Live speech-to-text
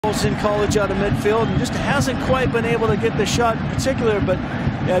goals in college out of midfield, and just hasn't quite been able to get the shot in particular, but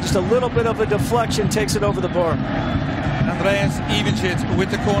yeah, just a little bit of a deflection takes it over the bar. Andreas Ivanschitz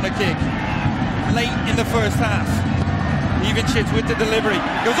with the corner kick. Late in the first half. Ivanschitz with the delivery.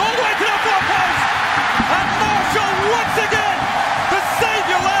 Goes all the way to the far post! And Marshall once again, the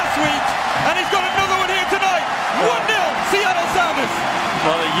saviour last week, and he's got another one here tonight. 1-0, Seattle Sounders.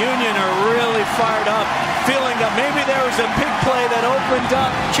 Well, the Union are really fired up, feeling that maybe there was a big play that opened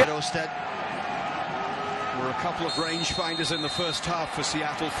up. Were a couple of rangefinders in the first half for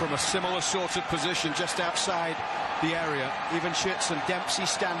Seattle from a similar sort of position just outside the area. Ivanschitz and Dempsey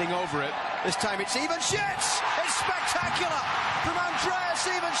standing over it. This time it's Ivanschitz! It's spectacular from Andreas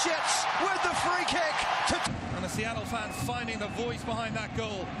Ivanschitz with the free kick. And the Seattle fans finding the voice behind that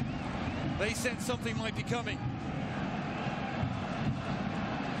goal. They sense something might be coming.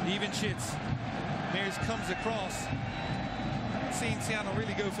 Ivanschitz. Mears comes across. Haven't seen Seattle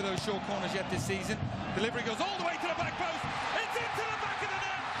really go for those short corners yet this season. Delivery goes all the way to the back post.